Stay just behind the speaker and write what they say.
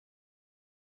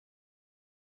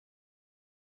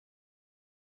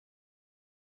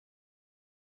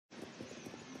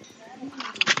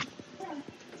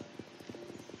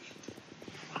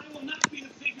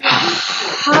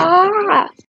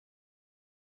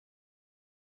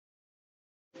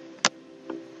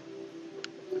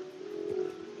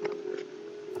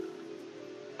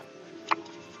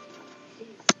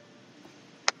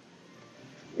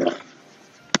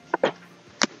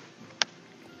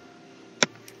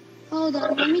Hold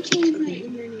on, let me change my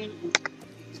internet.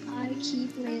 I keep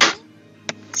it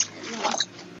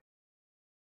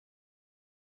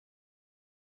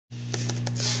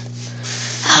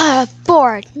low.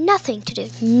 Bored. Nothing to do.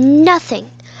 Nothing.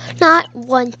 Not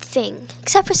one thing.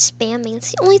 Except for spamming.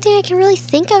 It's the only thing I can really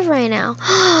think of right now.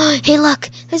 Hey, look.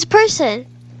 There's a person.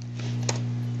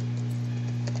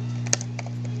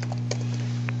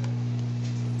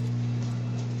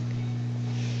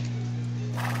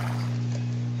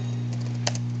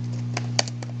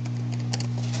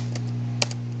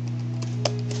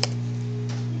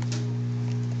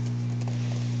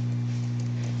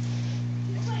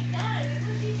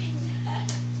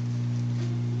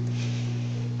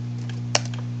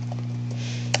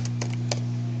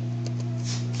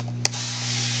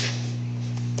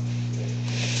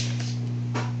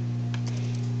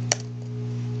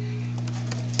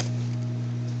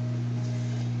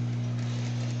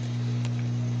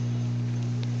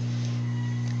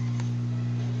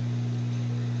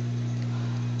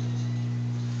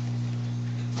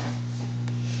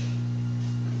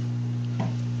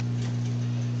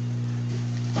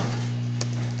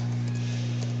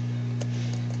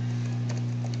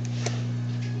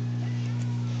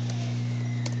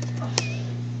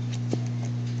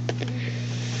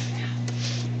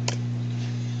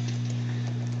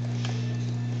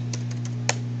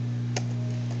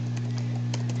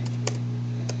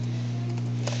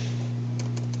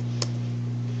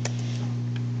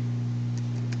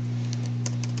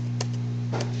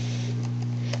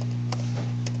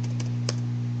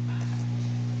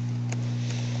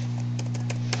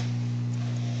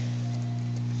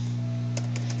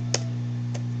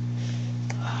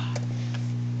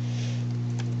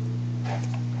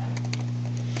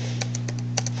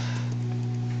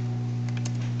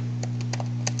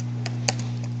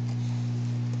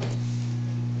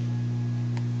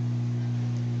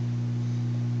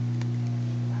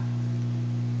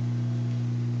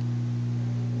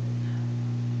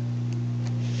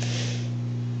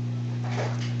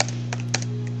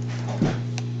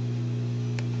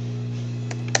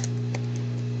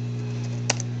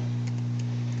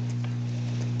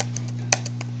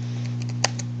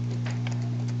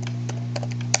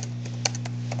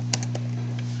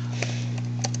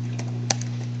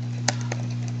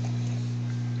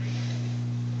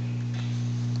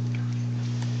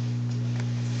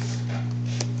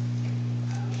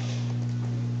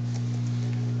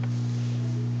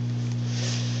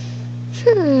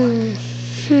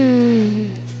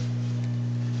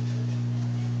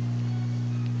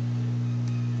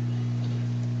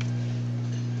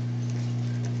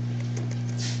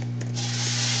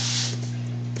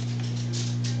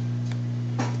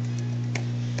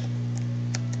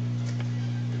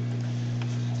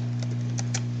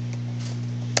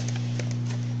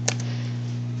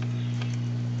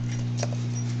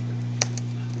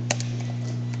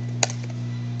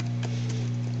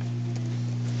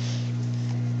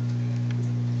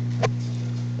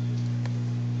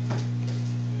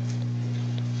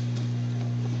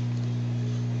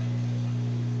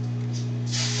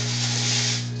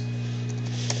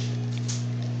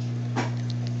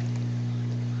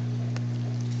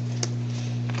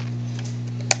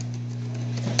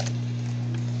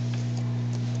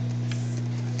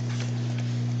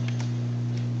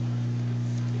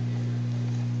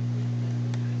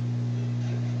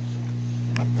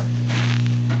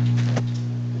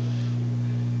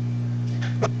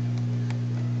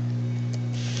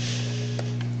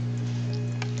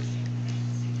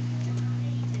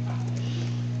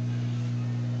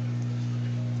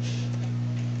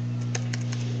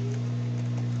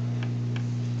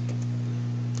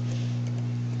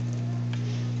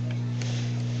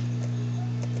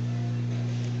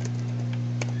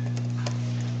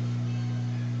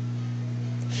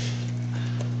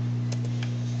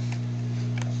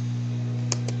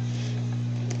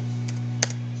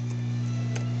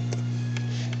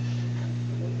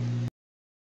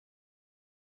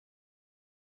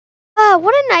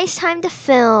 What a nice time to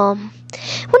film.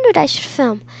 Wonder what I should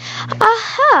film.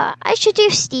 Aha! I should do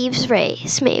Steve's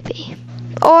race, maybe.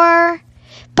 Or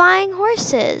buying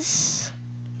horses.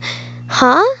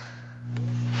 Huh?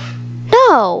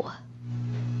 No.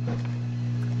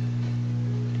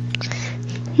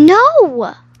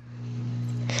 No.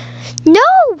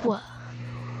 No.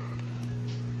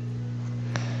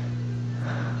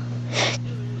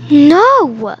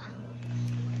 No.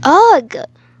 Ugh.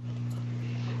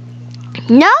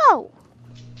 No.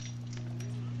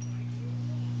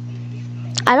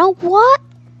 I don't want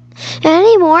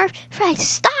any more. Frank,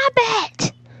 stop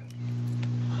it.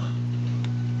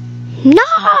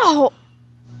 No.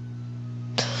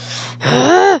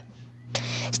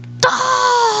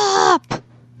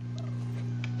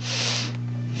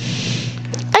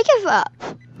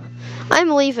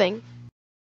 I'm leaving.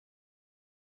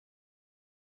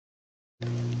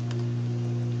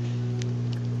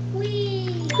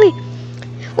 Whee! Wait,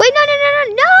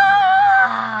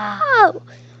 no.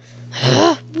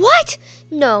 What?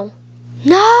 No.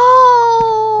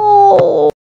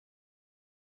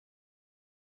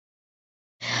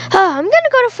 I'm gonna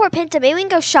go to Fort Pinta. Maybe we can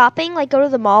go shopping, like go to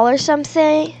the mall or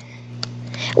something.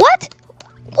 What?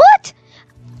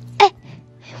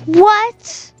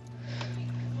 What?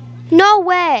 No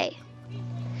way.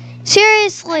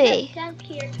 Seriously. I'm stuck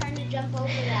here trying to jump over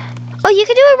that. Oh, you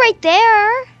can do it right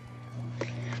there.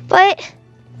 But,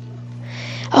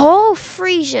 oh,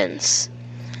 Frisians.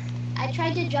 I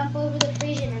tried to jump over the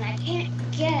Frisian and I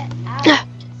can't get out.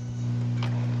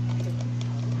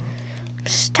 I'm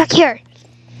stuck here.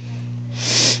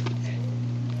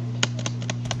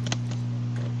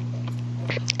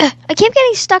 I keep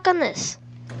getting stuck on this.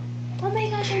 Oh my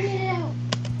gosh, I made it out.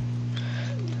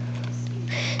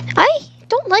 I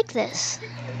don't like this.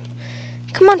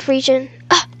 Come on, Frisian.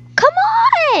 Come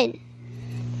on!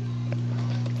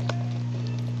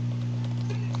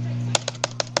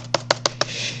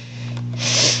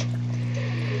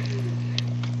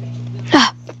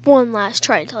 One last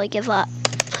try until I give up.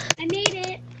 I made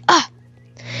it.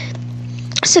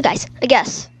 So guys, I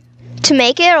guess to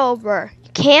make it over, you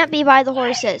can't be by the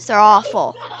horses. They're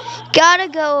awful. Gotta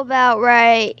go about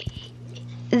right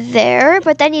there,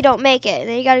 but then you don't make it.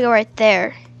 Then you gotta go right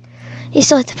there. You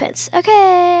still hit the fence.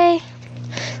 Okay.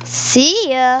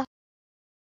 See ya.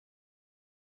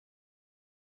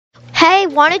 Hey,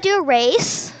 wanna do a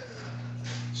race?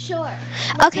 Sure.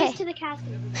 Okay. Let's to the castle.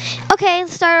 Okay,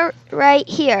 let's start right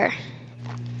here.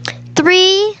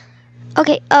 3.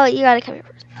 Okay, oh, you gotta come here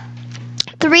first.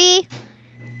 3,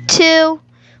 2,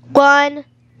 1,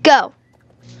 go.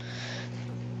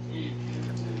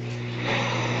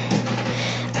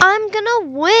 I'm gonna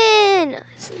win.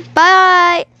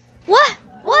 Bye. What?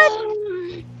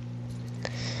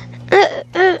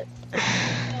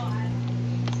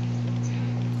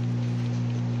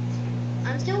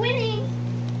 I'm still winning.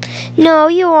 No,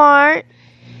 you aren't.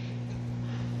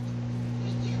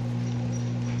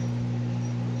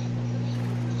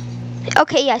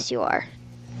 Okay, yes, you are.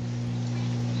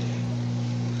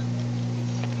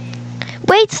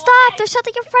 Wait, stop. There's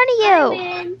something in front of I you.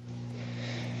 win.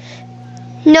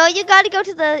 No, you gotta go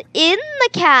to the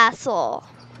castle.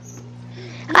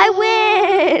 I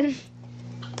win.